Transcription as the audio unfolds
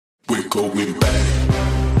We're going back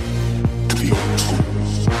to the old school.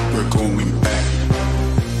 We're going back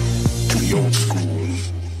to the old school.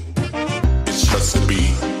 It's just a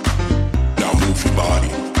beat. Now move your body.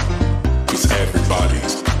 Cause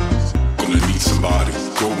everybody's gonna need somebody.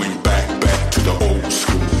 Going back to the old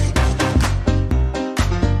school.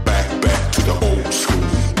 Back to the old school.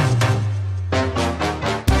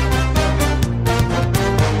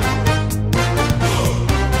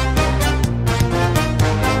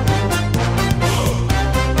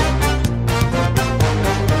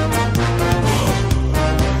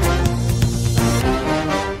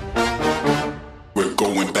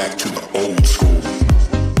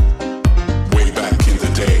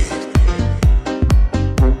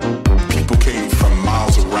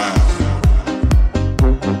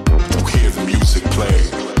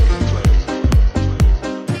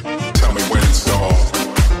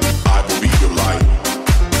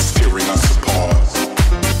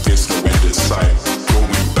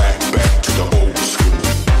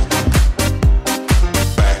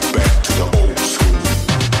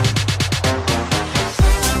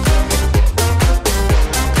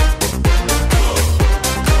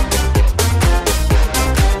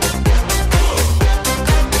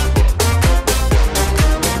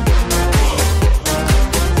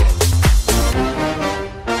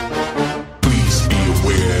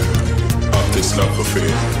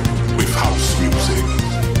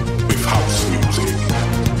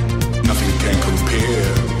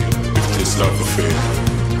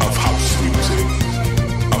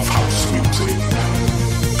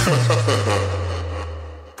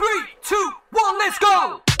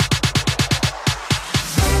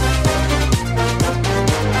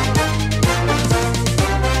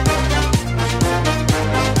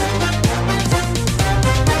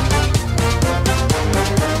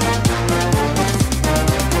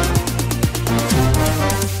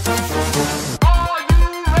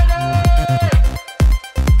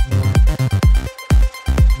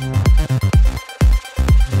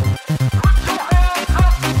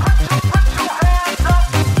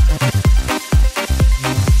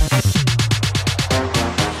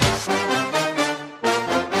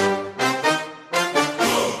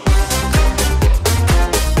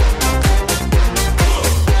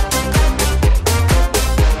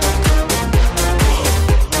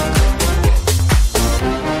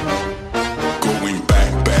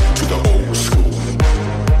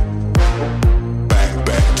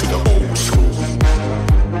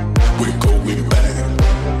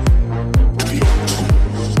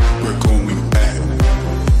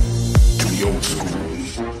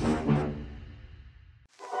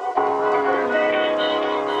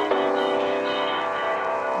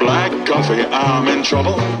 I'm in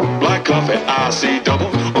trouble. Black coffee, I see double.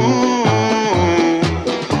 Ooh,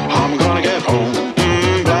 I'm gonna get home.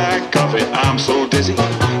 Black coffee, I'm so dizzy.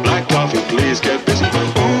 Black coffee, please get busy. Ooh,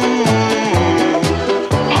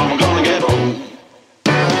 I'm gonna get home.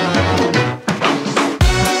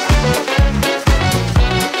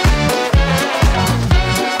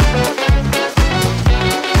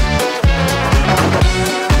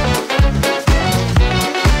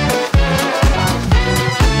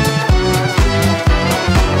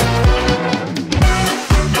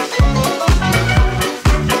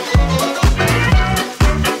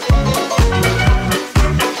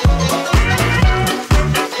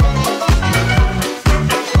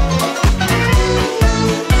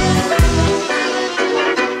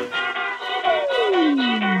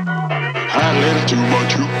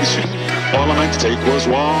 All I meant to take was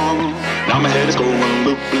one. Now my head is going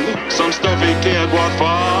loop-a-loop. Some stuff it can't walk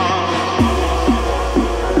far.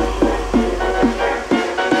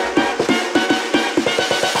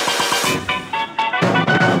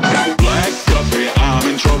 Black coffee, I'm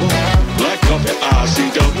in trouble. Black coffee, I see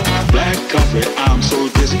double. Black coffee, I'm so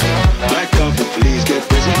dizzy. Black coffee, please get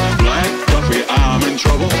busy. Black coffee, I'm in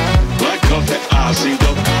trouble. Black coffee, I see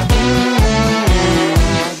double. Ooh,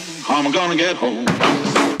 I'm gonna get home.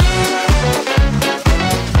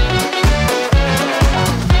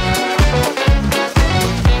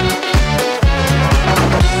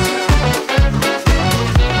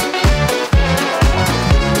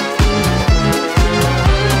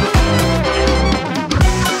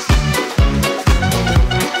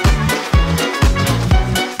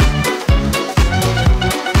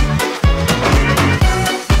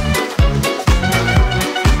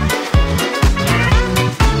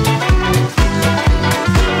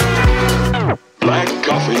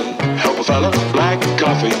 Black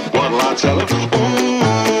coffee, what'll I tell her? Ooh,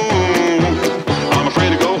 I'm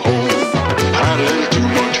afraid to go home. Had a little too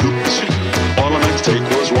much hoop to see. All I meant to take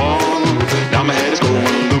was one. Now my head is going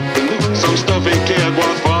loop-a-loop. Some stuff ain't cared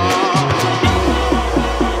what far.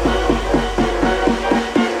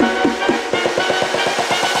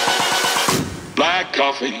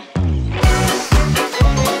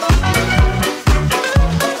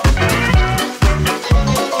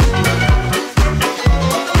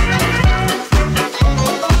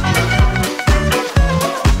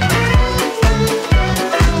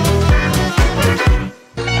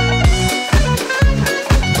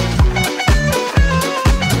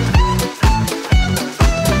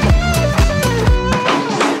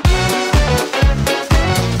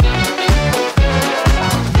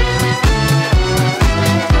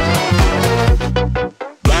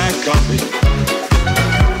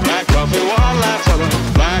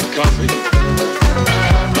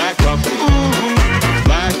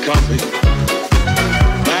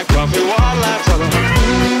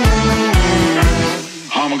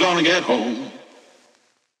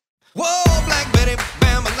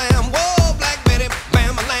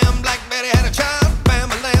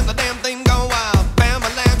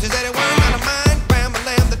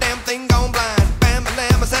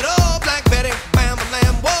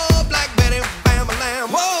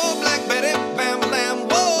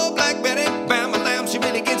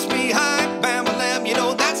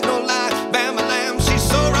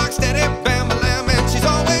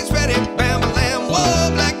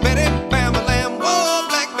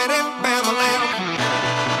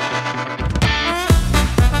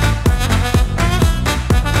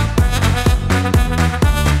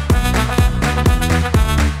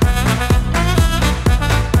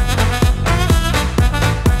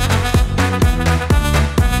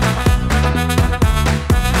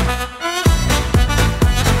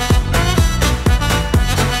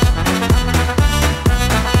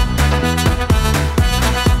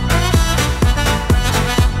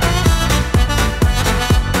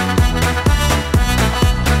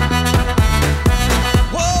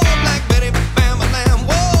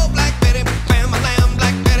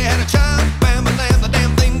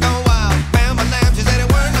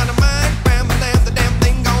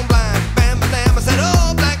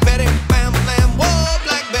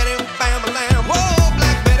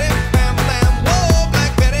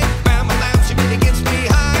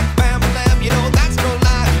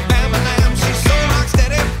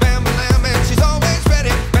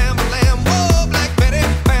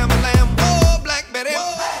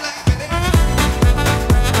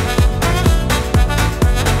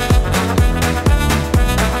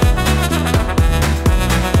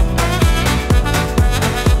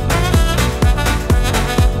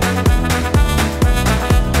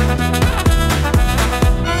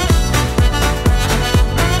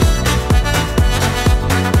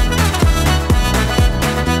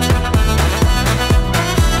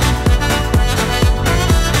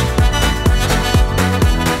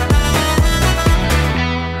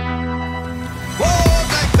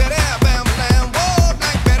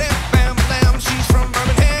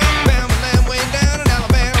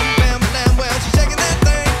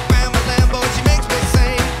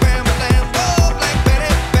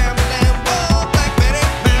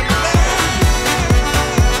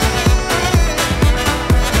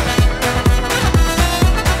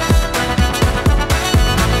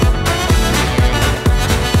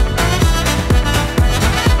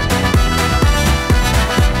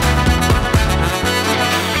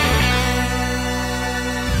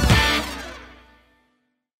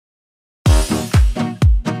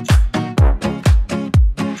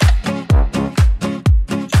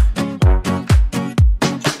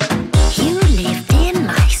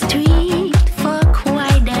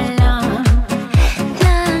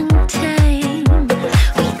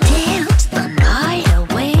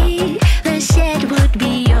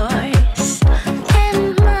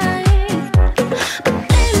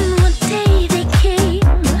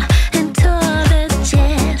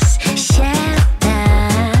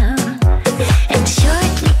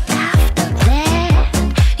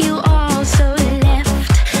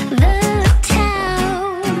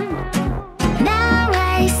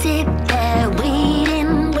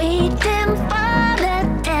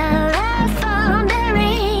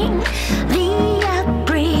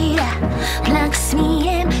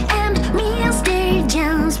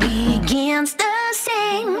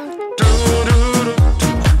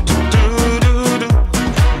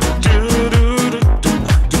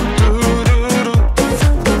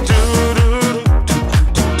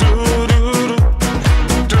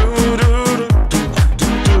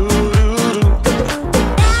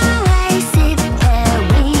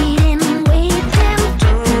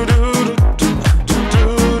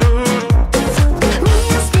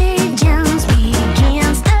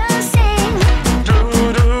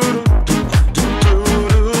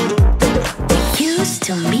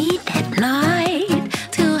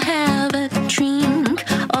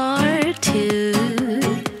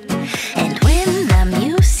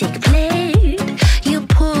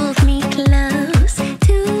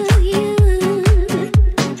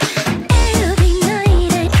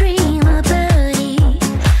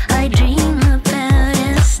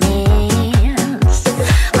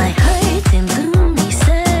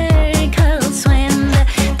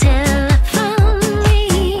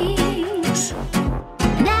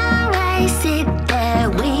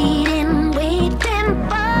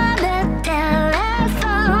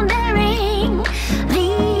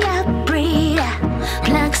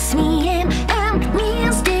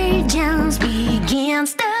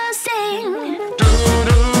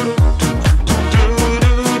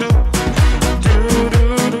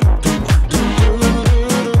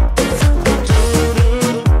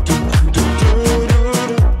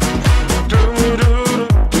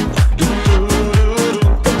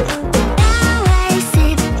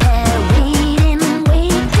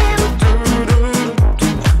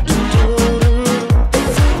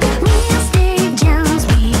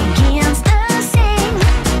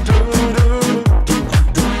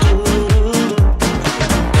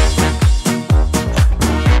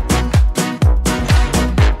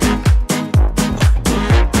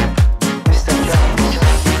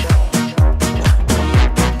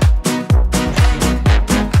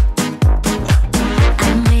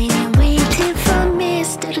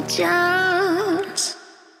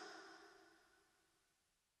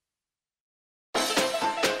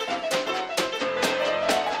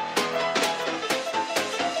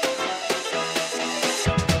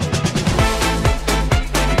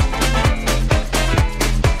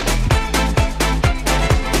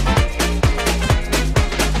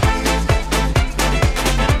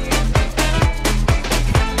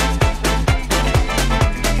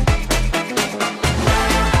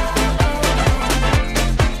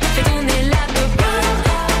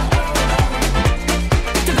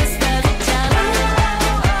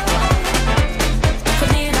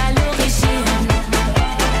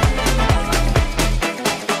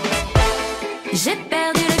 J'ai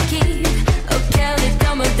perdu le kid au cœur des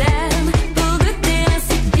temps modernes pour goûter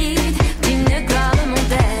l'insipide d'une gloire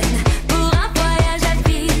mondaine, pour un voyage à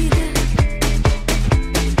vide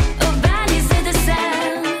aux balisés de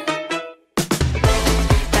Cerne.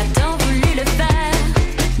 T'as tant voulu le faire,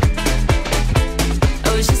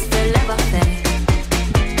 oh juste l'avoir fait,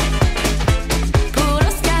 pour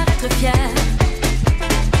l'Oscar être fier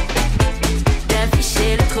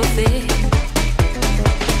d'afficher le trophée.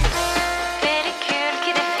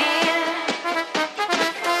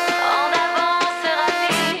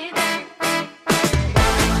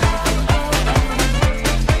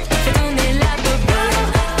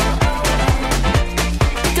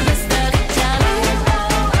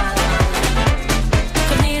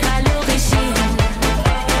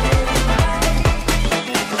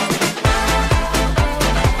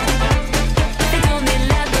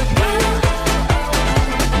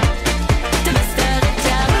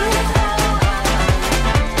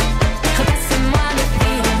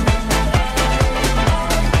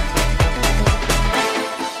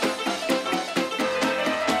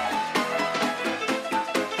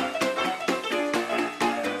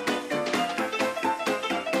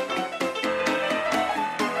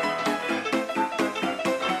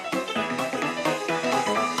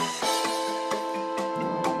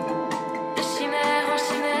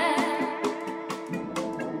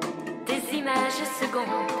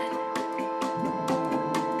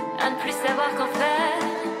 À ne plus savoir qu'en faire.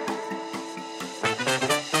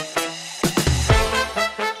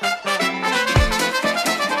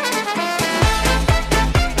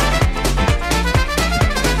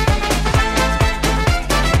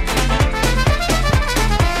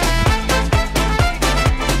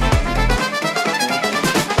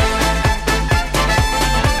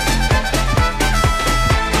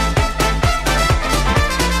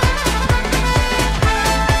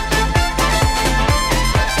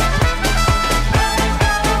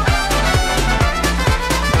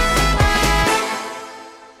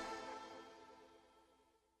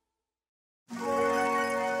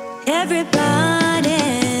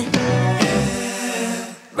 Everybody,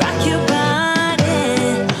 rock your body.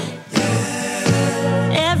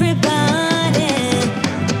 Everybody,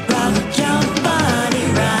 rock your body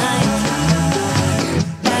right.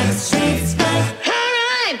 Backstreet's back. All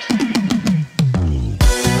right.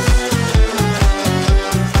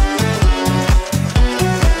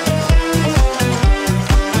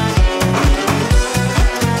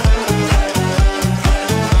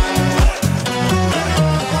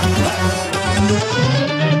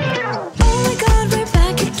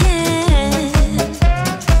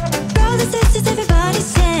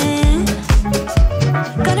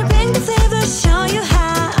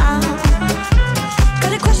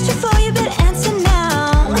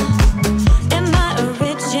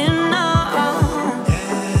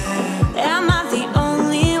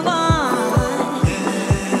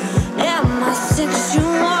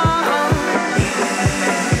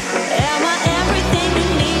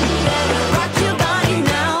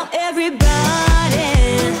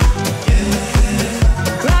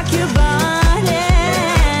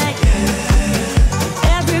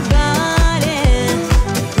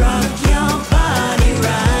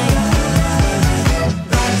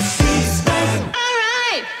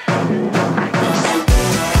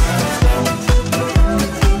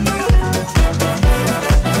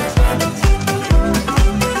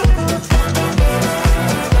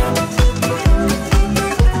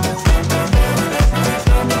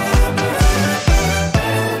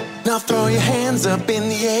 Now throw your hands up in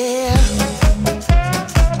the air,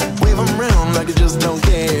 wave them around like you just don't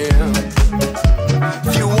care.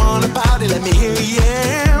 If you wanna party, let me hear you,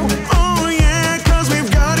 yeah. Oh yeah, 'cause we've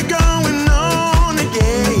got it going on,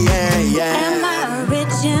 yeah, yeah, yeah. Am I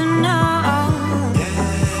original?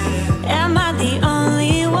 Am I the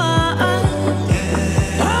only one?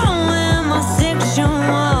 Oh, am I sexual?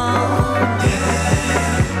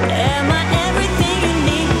 Am I everything you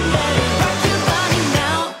need? Rock your body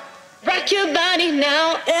now. Rock your body now.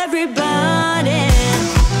 Everybody.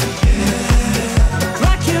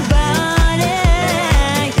 Rock your body.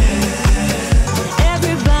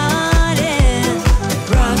 Everybody.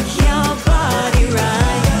 Rock your body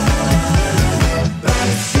right.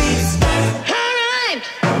 Backstreet's back. All right.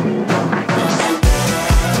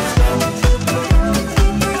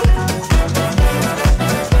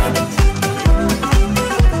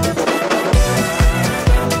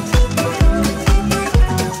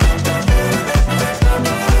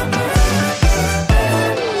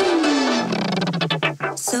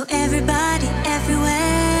 So everybody,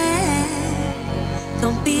 everywhere,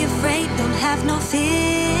 don't be afraid, don't have no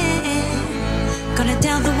fear. Gonna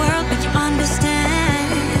tell the world what you understand.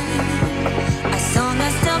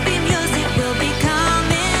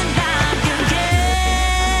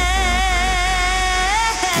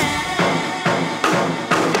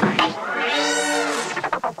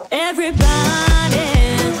 Everybody,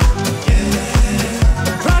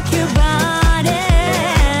 rock your body.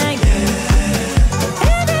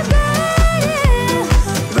 Everybody,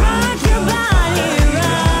 rock your body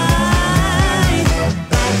right.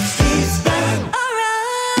 Backstreet's back,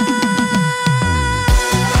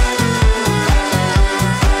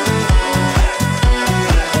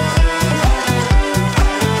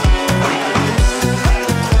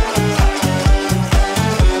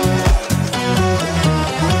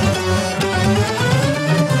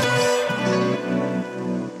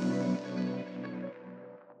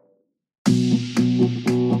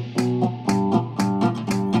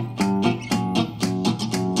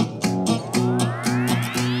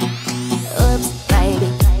 oops, baby,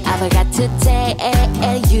 I forgot to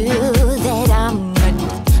tell you that I'm not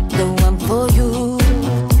the one for you.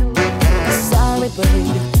 Sorry,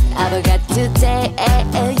 baby, I forgot to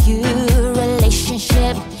tell you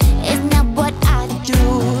relationship is not what I do.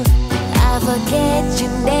 I forget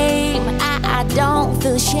your name, I don't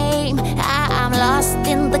feel shame. I'm lost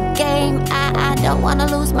in the game, I don't wanna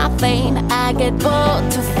lose my fame. I get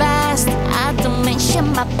bored too fast, I don't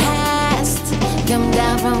mention my past. Come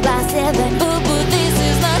down from class 7, but this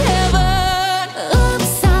is not heaven. Oops,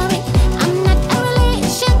 sorry, I'm not a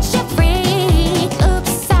relationship freak.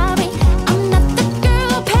 Oops, sorry, I'm not the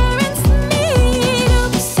girl parents need.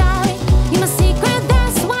 Oops, sorry, you're my secret,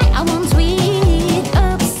 that's why I won't tweet.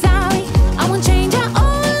 Oops, sorry, I won't change, I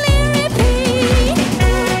only repeat.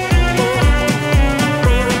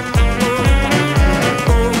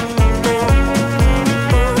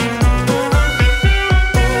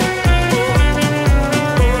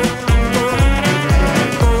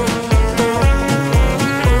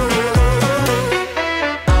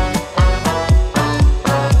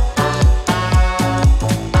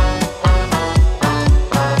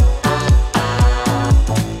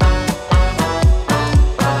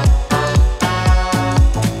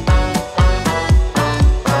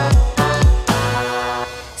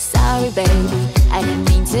 Sorry, baby, I didn't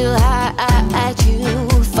mean to hurt you.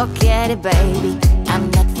 Forget it, baby, I'm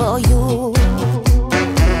not for you.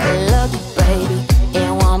 Look, baby,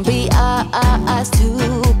 it won't be us two.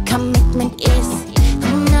 Commitment is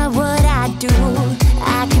not what I do.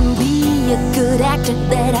 I can be a good actor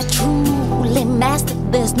that I truly master.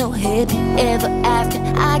 There's no happy ever after.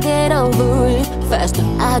 I get over it faster.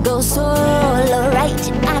 I go solo,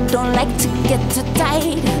 right? I don't like to get too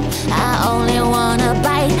tight. I only wanna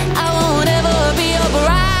bite. I won't ever be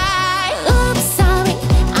alright. Oops, sorry,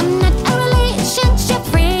 I'm not a relationship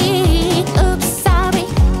freak. Oops, sorry,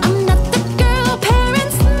 I'm not the girl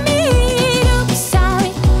parents need. Oops,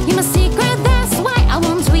 sorry, you're my secret, that's why I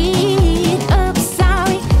won't tweet. Oops,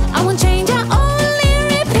 sorry, I won't change, I only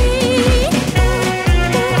repeat.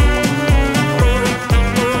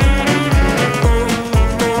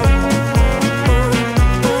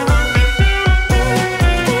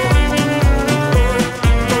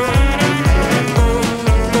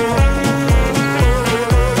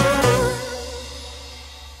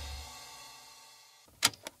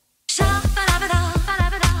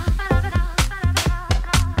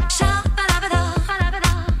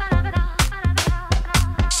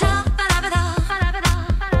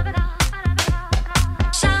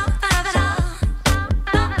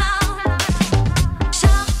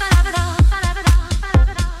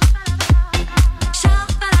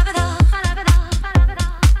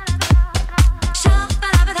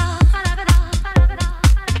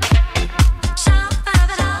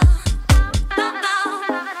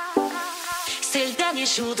 C'est le dernier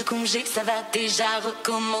jour de congé, ça va déjà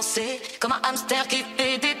recommencer. Comme un hamster qui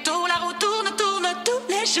fait des tours, la roue tourne, tourne tous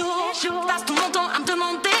les jours. Passe tout mon temps à me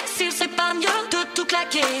demander s'il serait pas mieux de tout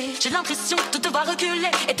claquer. J'ai l'impression de devoir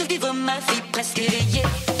reculer et de vivre ma vie presque éveillée.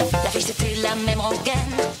 La vie c'était la même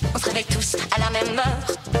rengaine, on se réveille tous à la même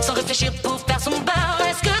heure, sans réfléchir pour faire son beurre.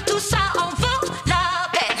 Est-ce que tout ça en vaut la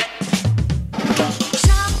peine?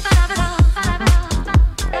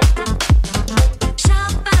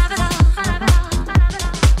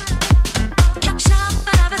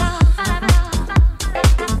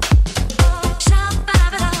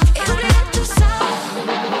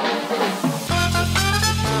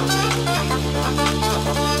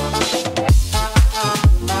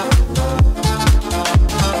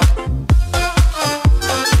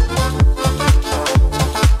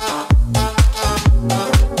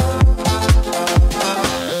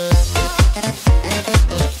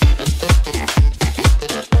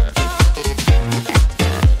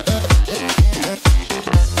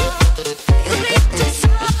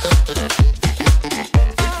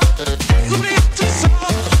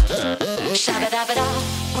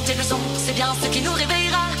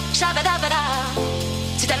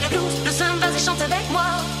 blues, le seum, vas-y chante avec moi.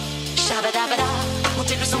 Shabadabada,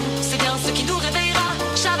 montez le son, c'est bien ce qui nous réveillera.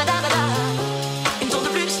 Shabadabada, une tour de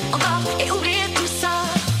plus, encore, et oubliez tout ça.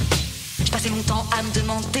 Je passais mon temps à me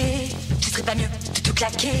demander, ce serait pas mieux de tout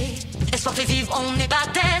claquer. L'espoir fait vivre, on n'est pas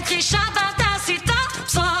tête, crie Shabada si t'as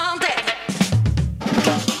besoin d'aide.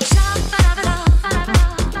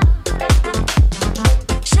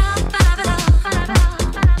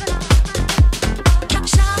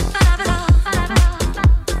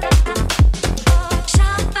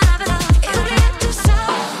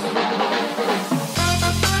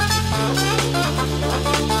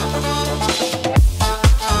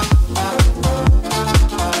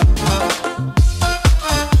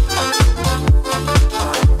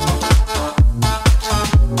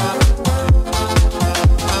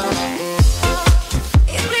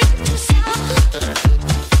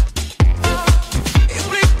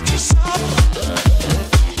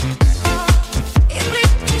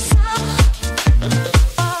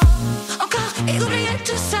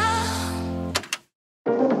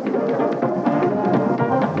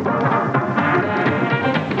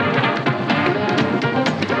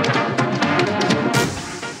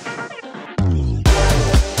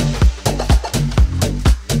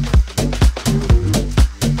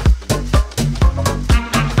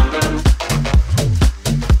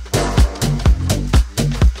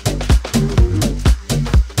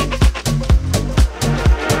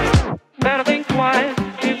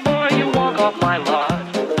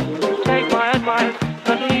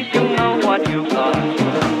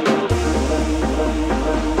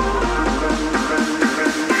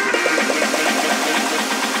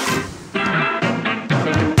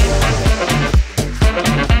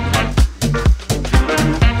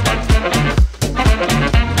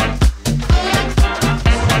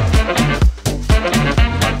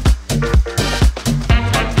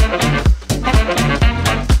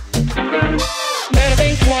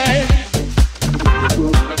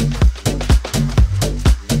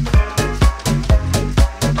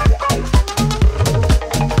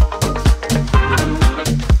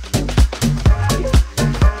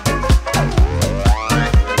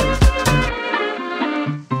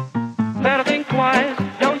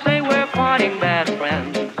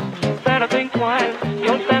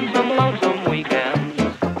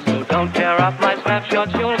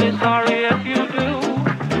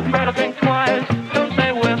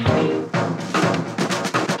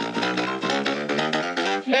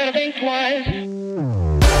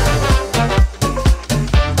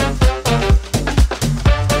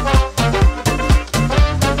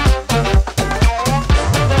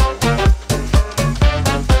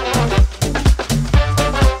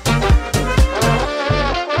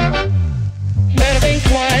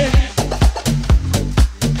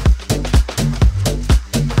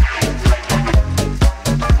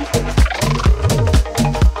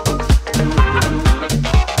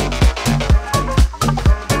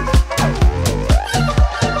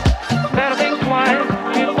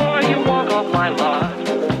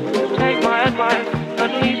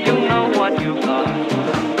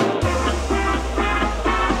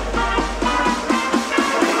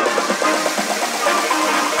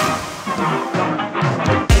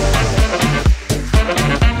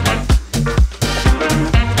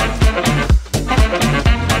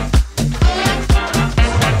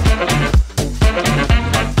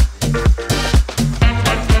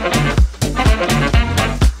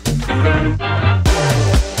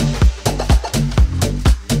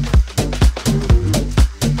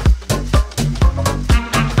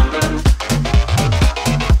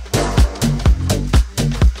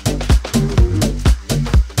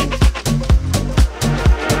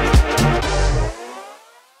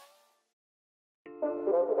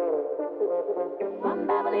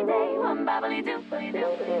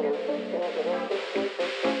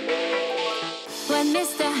 When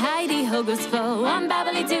Mr. Heidi-Ho goes slow, one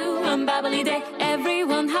babbly do, one babbly day,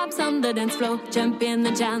 everyone hops on the dance floor, jump in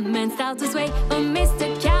the jam and start to sway. Oh,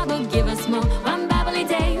 Mr. Cowboy, give us more, one babbly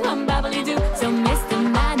day, one babbly do. So Mr.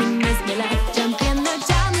 Money, Miss Me Life, jump in the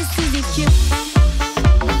jam and Susie Q.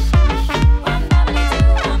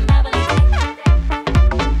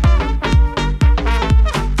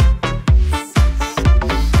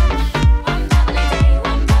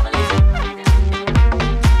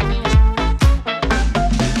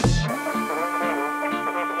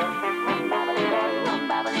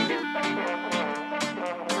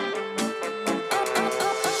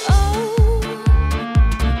 Oh,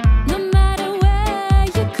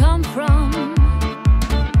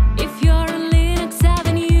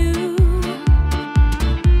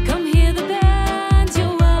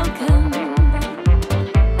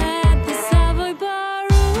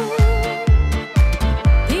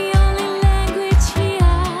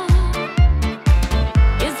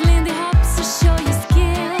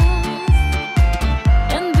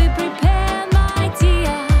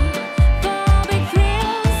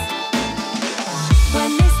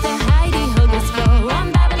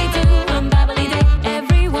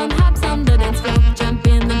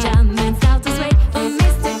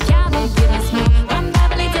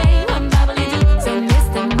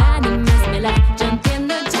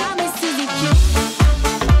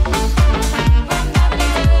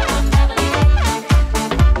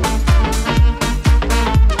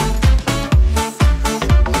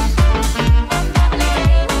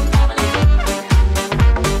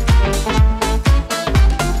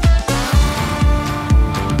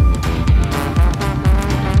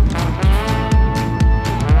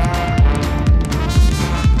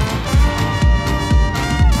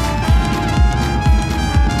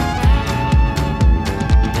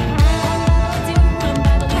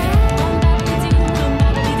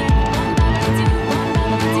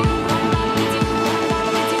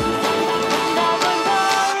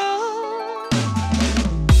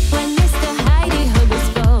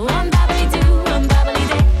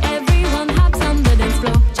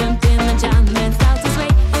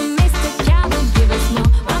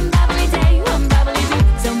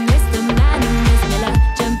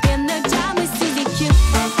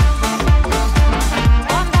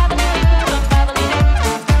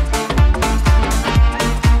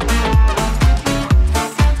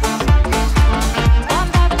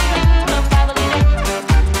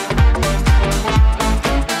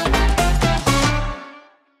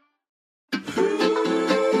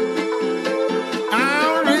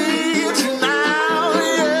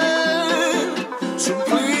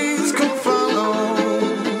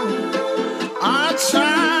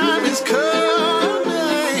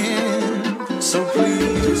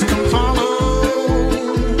 please come follow.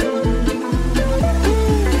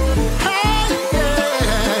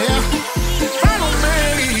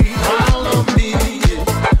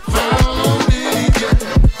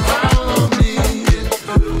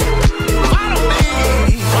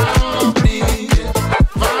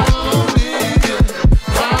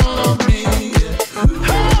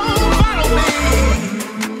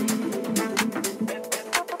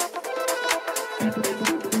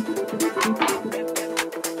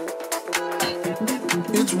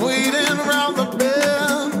 It's waiting around the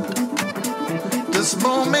bend. This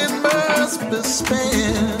moment must be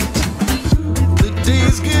spent. The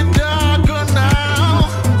days get darker now.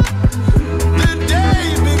 The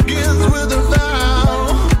day begins with a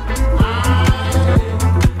vow. I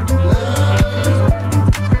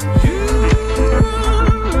love you.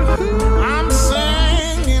 I'm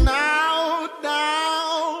singing out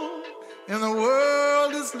now, and the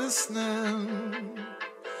world is listening.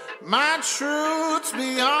 My truth's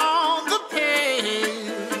beyond the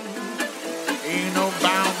pale. Ain't no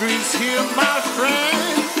boundaries here, my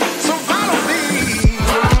friend. So follow me,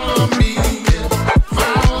 follow me,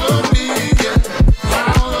 follow me,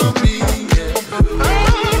 follow me,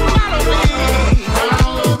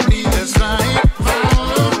 follow me, that's right,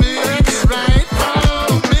 follow me, that's right,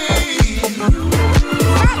 follow me,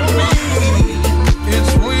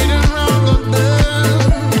 it's waiting around the bend.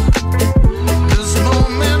 This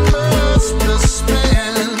moment must be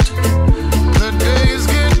spent. The days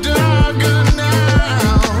get darker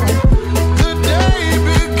now. The day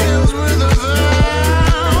begins with a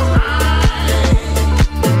vow.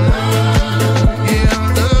 Yeah, I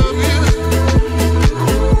love you.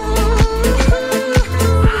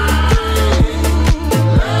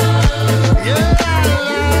 Yeah, I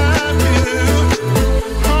love you.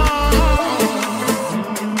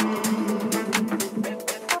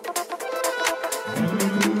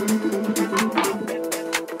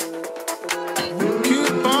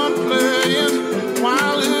 Keep on playing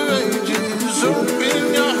while it rages. Open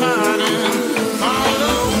your heart and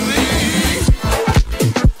follow me.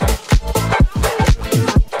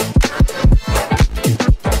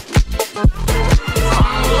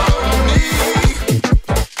 Follow me.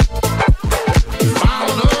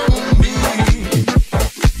 Follow me.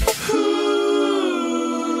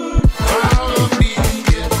 Follow me,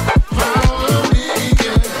 yeah. Follow me,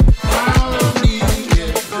 yeah. Follow me,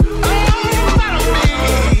 yeah.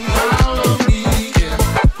 Follow me, yeah.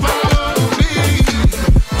 Follow me,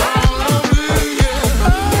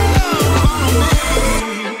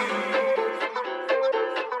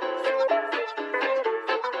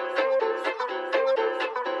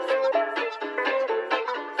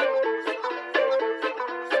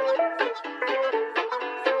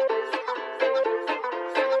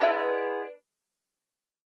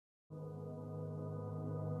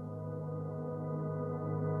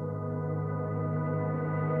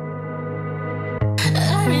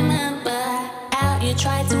 I remember how you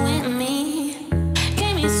tried to win me.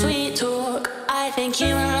 Gave me sweet talk, I think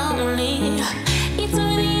you were lonely. You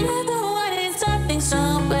told me never wanted something so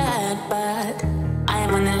bad, but I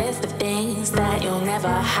am on the list of things that you'll never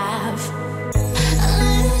have.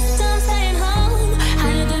 I'm staying home, how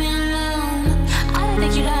you doing alone? I don't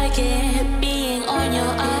think you like it, being on your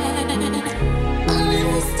own.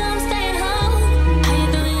 I'm staying home, how you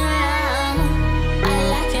doing alone? I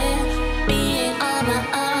like it, being on my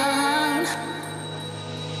own.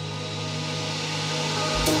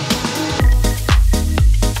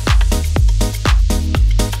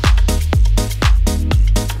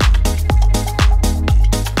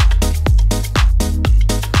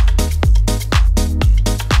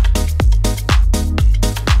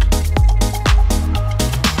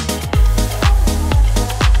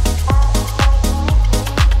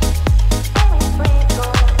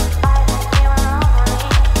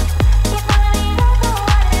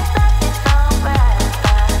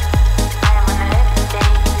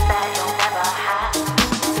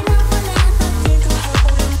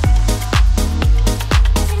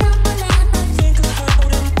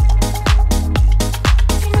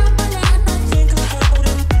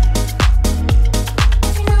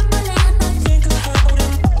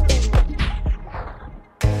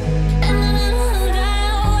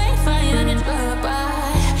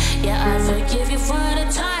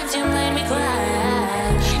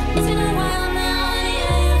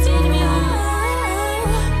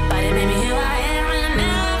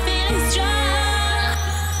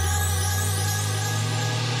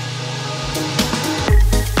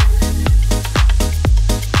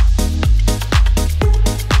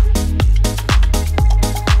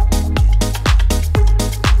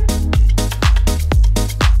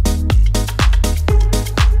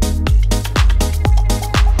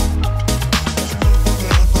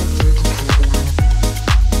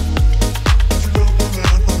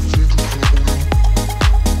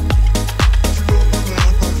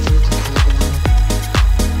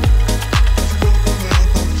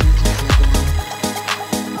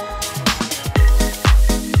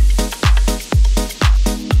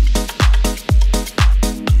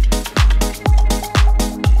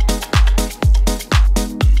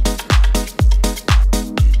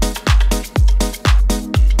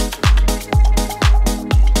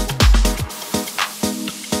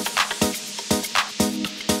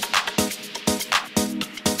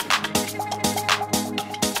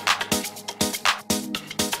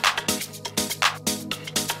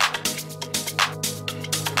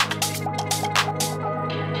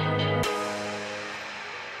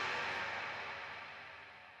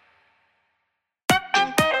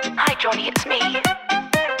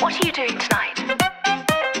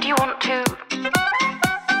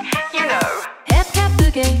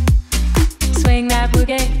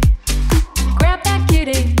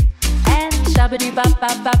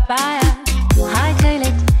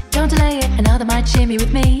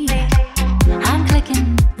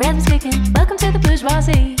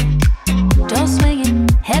 bourgeoisie. Door swinging,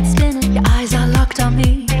 head spinning, your eyes are locked on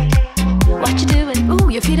me. What you doing? Ooh,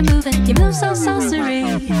 your feet are moving, you move so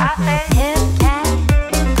saucery. I say hip cat,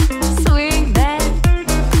 swing that,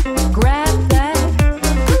 grab that.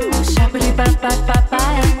 Ooh, shabbity ba ba ba ba.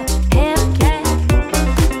 Hip cat,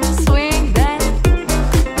 swing that,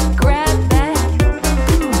 grab that.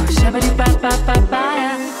 Ooh, shabbity ba ba ba ba.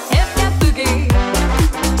 Hip cat boogie,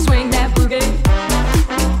 swing that boogie,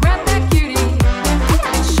 grab that cutie.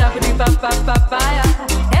 Shabbity ba ba ba ba.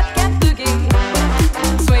 Hip cat boogie,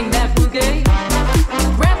 swing that boogie,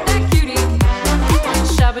 grab that cutie.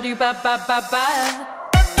 Shabbity ba ba ba ba.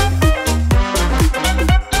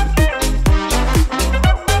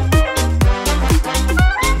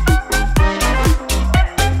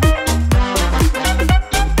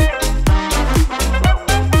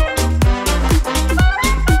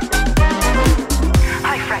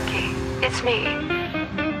 Hi Frankie, it's me.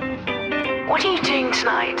 What are you doing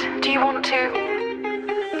tonight? Do you want to,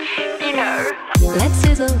 you know? Let's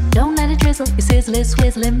sizzle, don't let it drizzle. Your sizzle is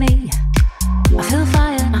swizzling me. I feel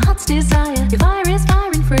fire, my heart's desire. Your fire is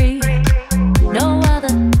firing free. No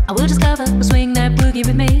other, I will discover. Will swing that boogie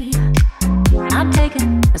with me. I'm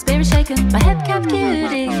taken, my spirit shaken, my head cap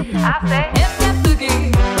cutie. I say Hip cap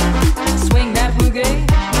boogie, swing that boogie,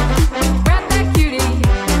 grab that cutie.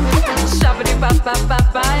 Shabbity ba ba ba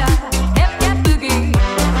ba. Hip cap boogie,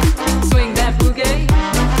 swing that boogie,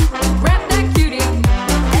 grab that cutie.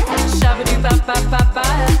 Shabbity ba ba ba ba.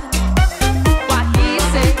 What he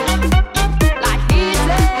say, like he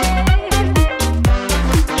said.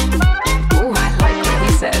 oh, I like what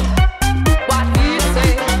he said. What he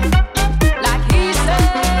say, like he said.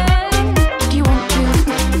 Do you want to,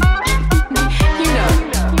 you know?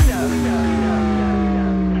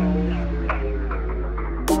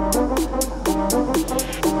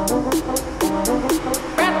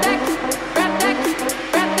 Grab that, grab that,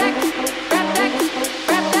 grab that, grab that,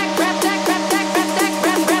 grab that, grab that, grab that, grab that,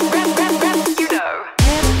 grab, grab, grab, grab, grab. You know.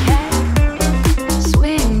 Hip cat,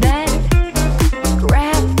 swing that,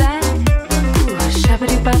 grab that. Ooh,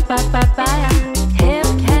 shabbity ba ba ba ba. Hip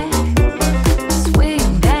cat, swing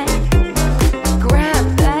that, grab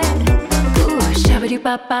that. Ooh, shabbity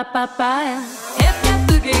ba ba ba ba. Hip cat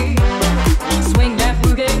boogie, swing that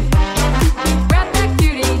boogie, grab that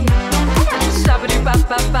cutie. Shabbity ba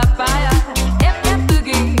ba ba ba. Hip cat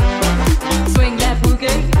boogie, swing that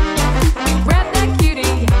boogie, grab that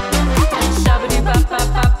cutie. Shabbity ba ba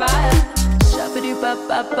ba ba. Shabbity ba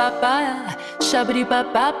ba ba ba. Shabbity ba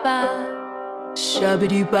ba ba.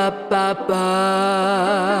 Shabbity ba ba ba.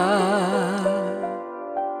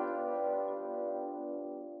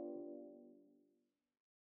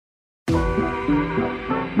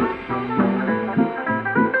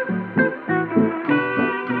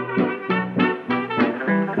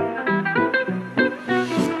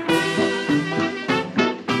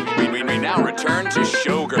 We now return to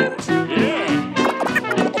Showgirls.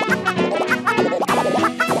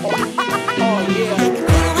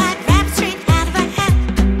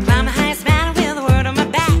 Climb the highest mountain with a word on my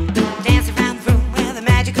back. Dance around the room with a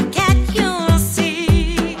magical cat, you'll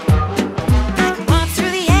see. I can walk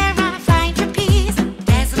through the air on a flying trapeze.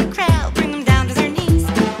 Dance in the crowd, bring them down to their knees.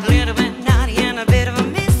 A little bit naughty and a bit of a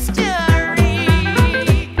mystery.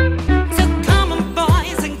 So come on,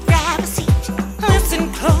 boys, and grab a seat.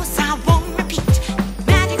 Listen close, I won't repeat.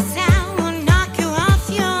 Magic sound will knock you off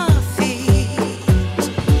your feet.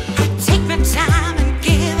 I take my time and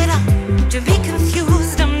give it up. Don't be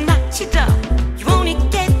confused, I'm not your dog. You only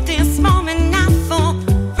get this moment now for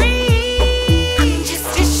free. I'm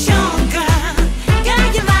just a showgirl, girl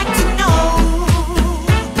you like to know.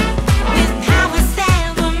 With powers that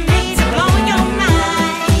were made to blow your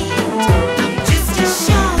mind. I'm just a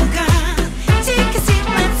showgirl, take a seat,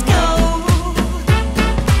 let's go.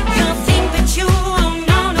 You'll think that you won't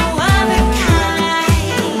know no other kind.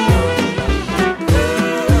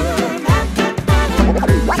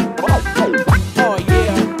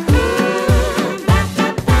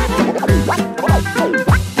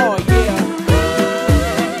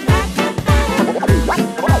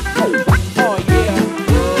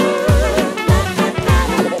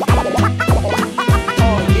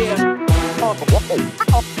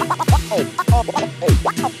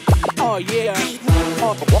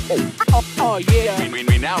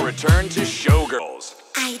 We now return to Showgirls.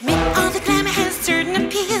 I admit all the glamour has a certain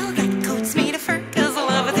appeal. Got coats made of fur 'cause I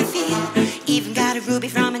love what they feel. Even got a ruby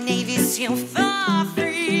from a Navy SEAL for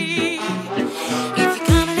free. If you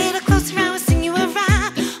come a little closer, I will sing you a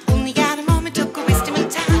rhyme. Only got a moment to go wasting my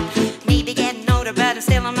time. Maybe getting older, but I'm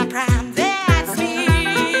still on my prime. That's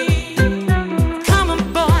me. Come on,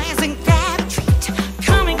 boys, and grab a treat.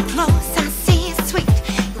 Coming close, I see it's sweet.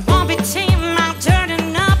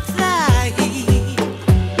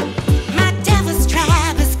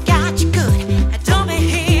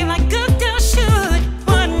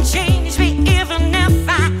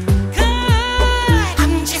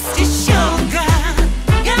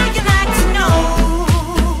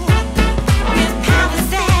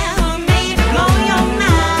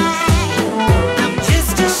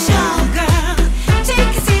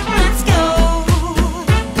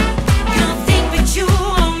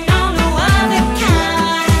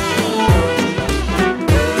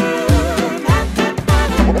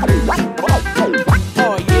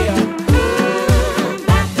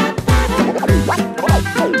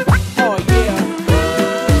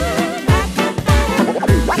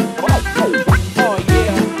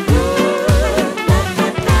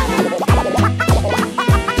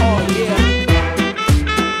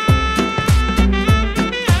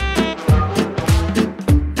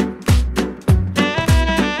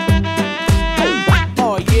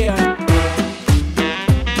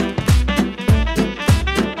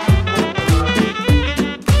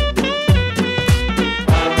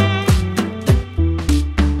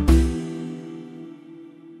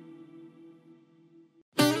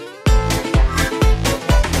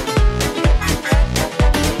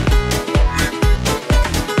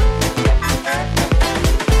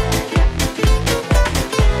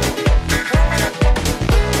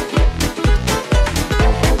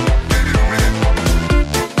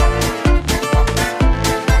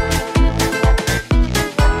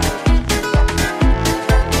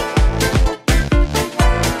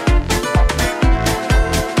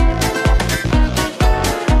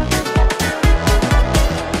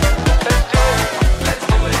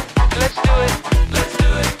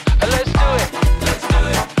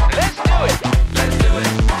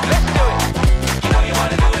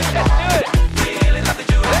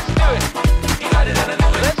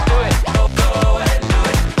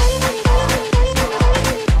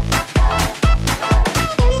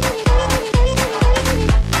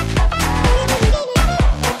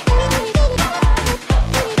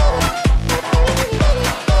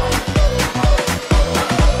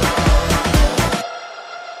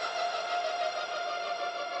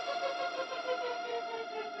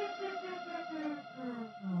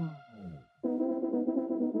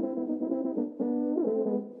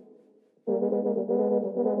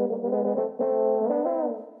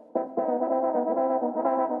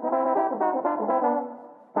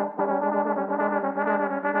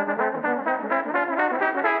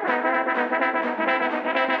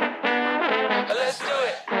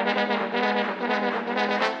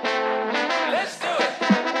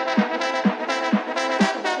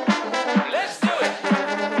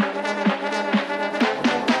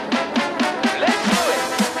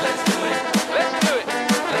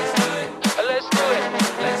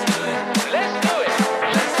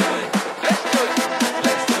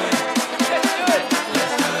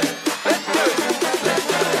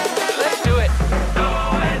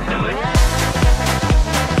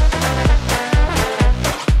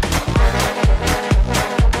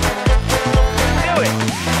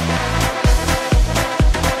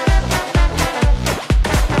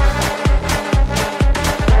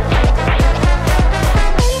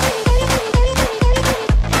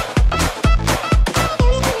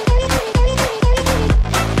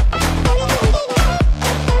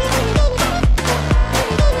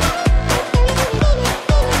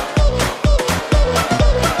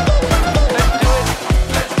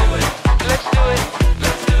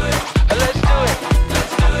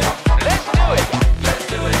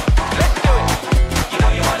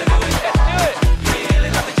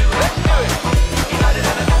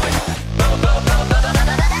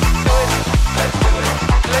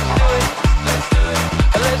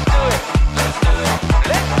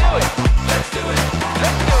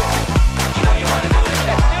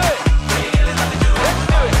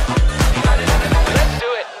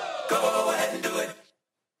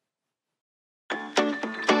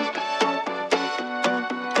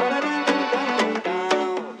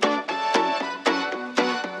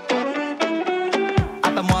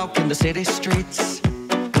 the city streets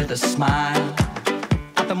with a smile.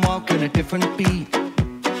 I've been walking a different beat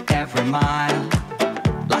every mile.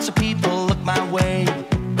 Lots of people look my way,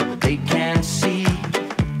 but they can't see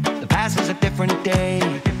the past is a different day.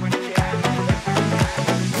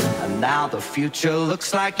 And now the future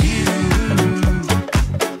looks like you.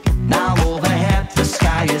 Now overhead the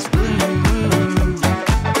sky is blue.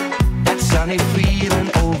 That sunny feeling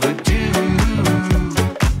overdue.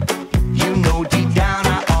 You know deep down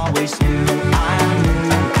I always knew, I knew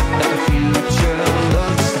that the future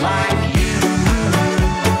looks like you.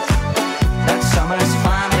 That summer's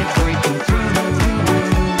finally breaking through.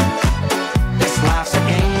 This life's a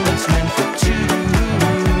game that's meant for two.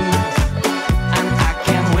 And I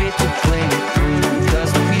can't wait to play it through,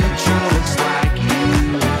 'cause the future looks like you.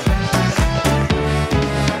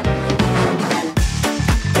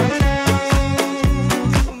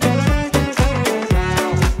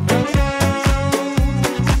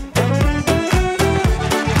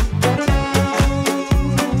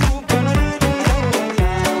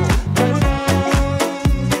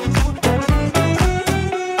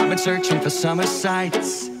 Searching for summer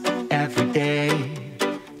sights every day.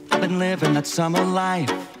 I've been living that summer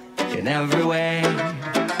life in every way.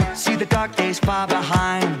 See the dark days far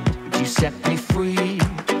behind, but you set me free.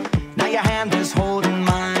 Now your hand is holding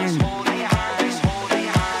mine.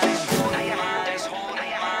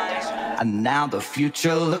 And now the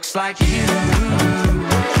future looks like you.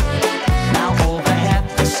 Now overhead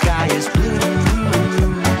the sky is blue.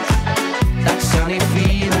 That sunny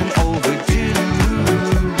feeling overdue.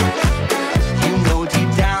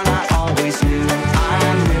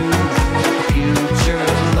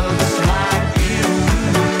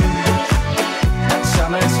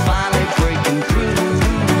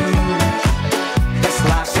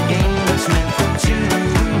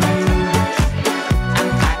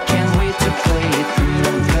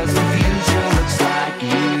 Looks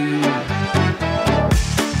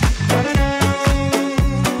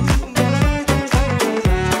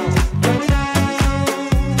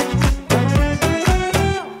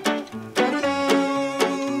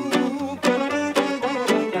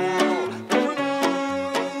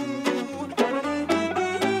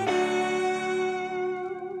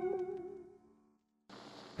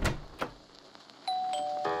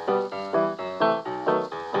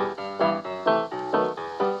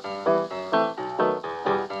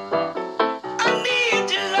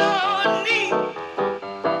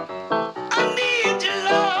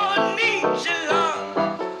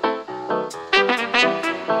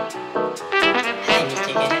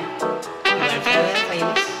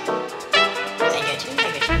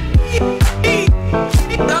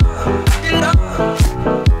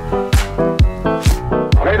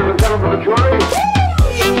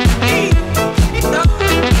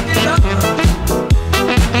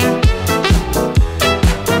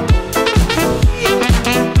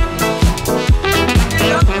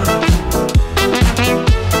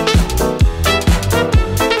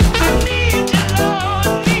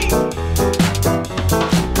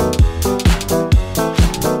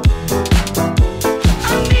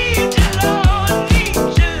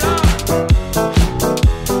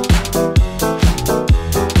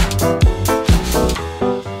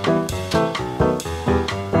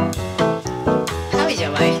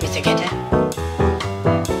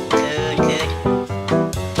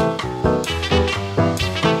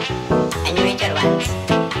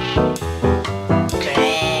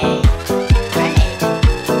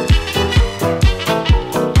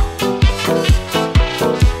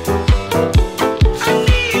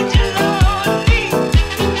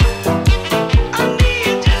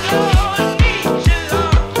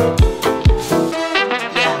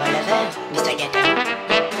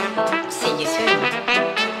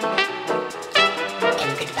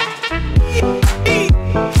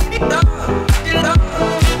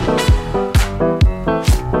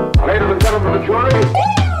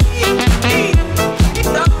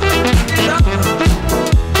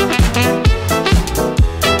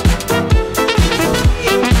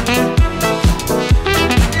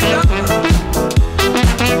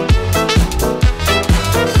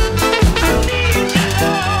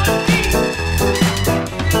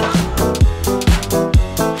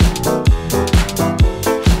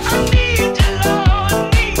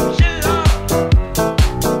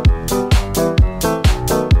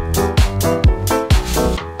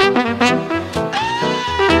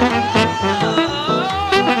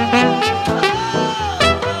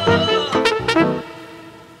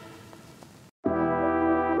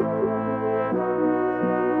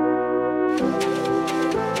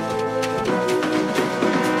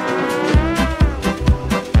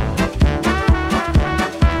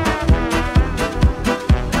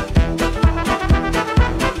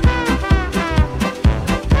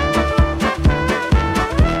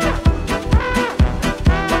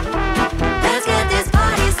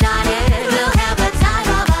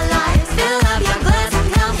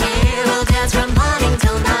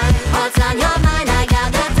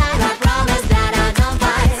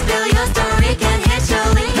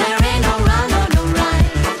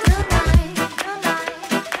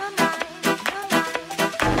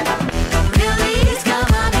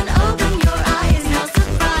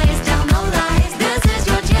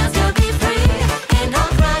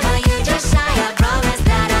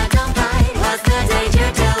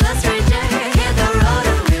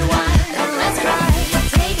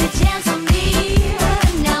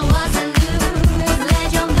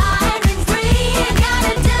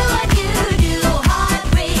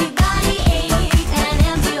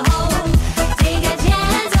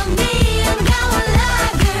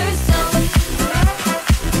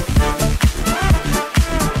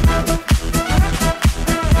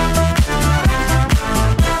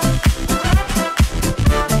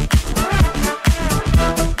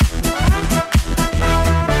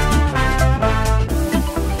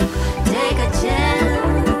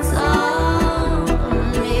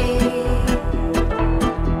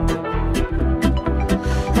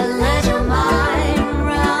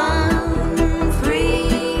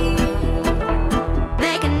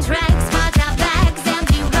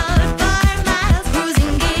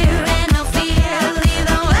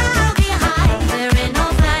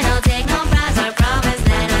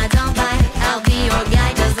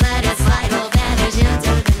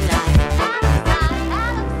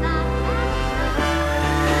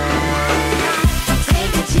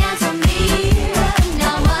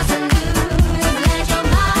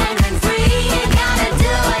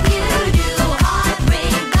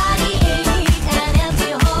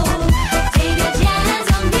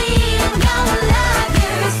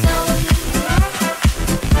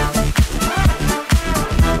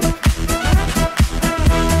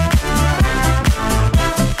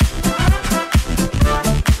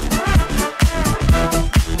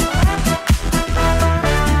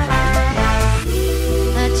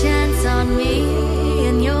on me.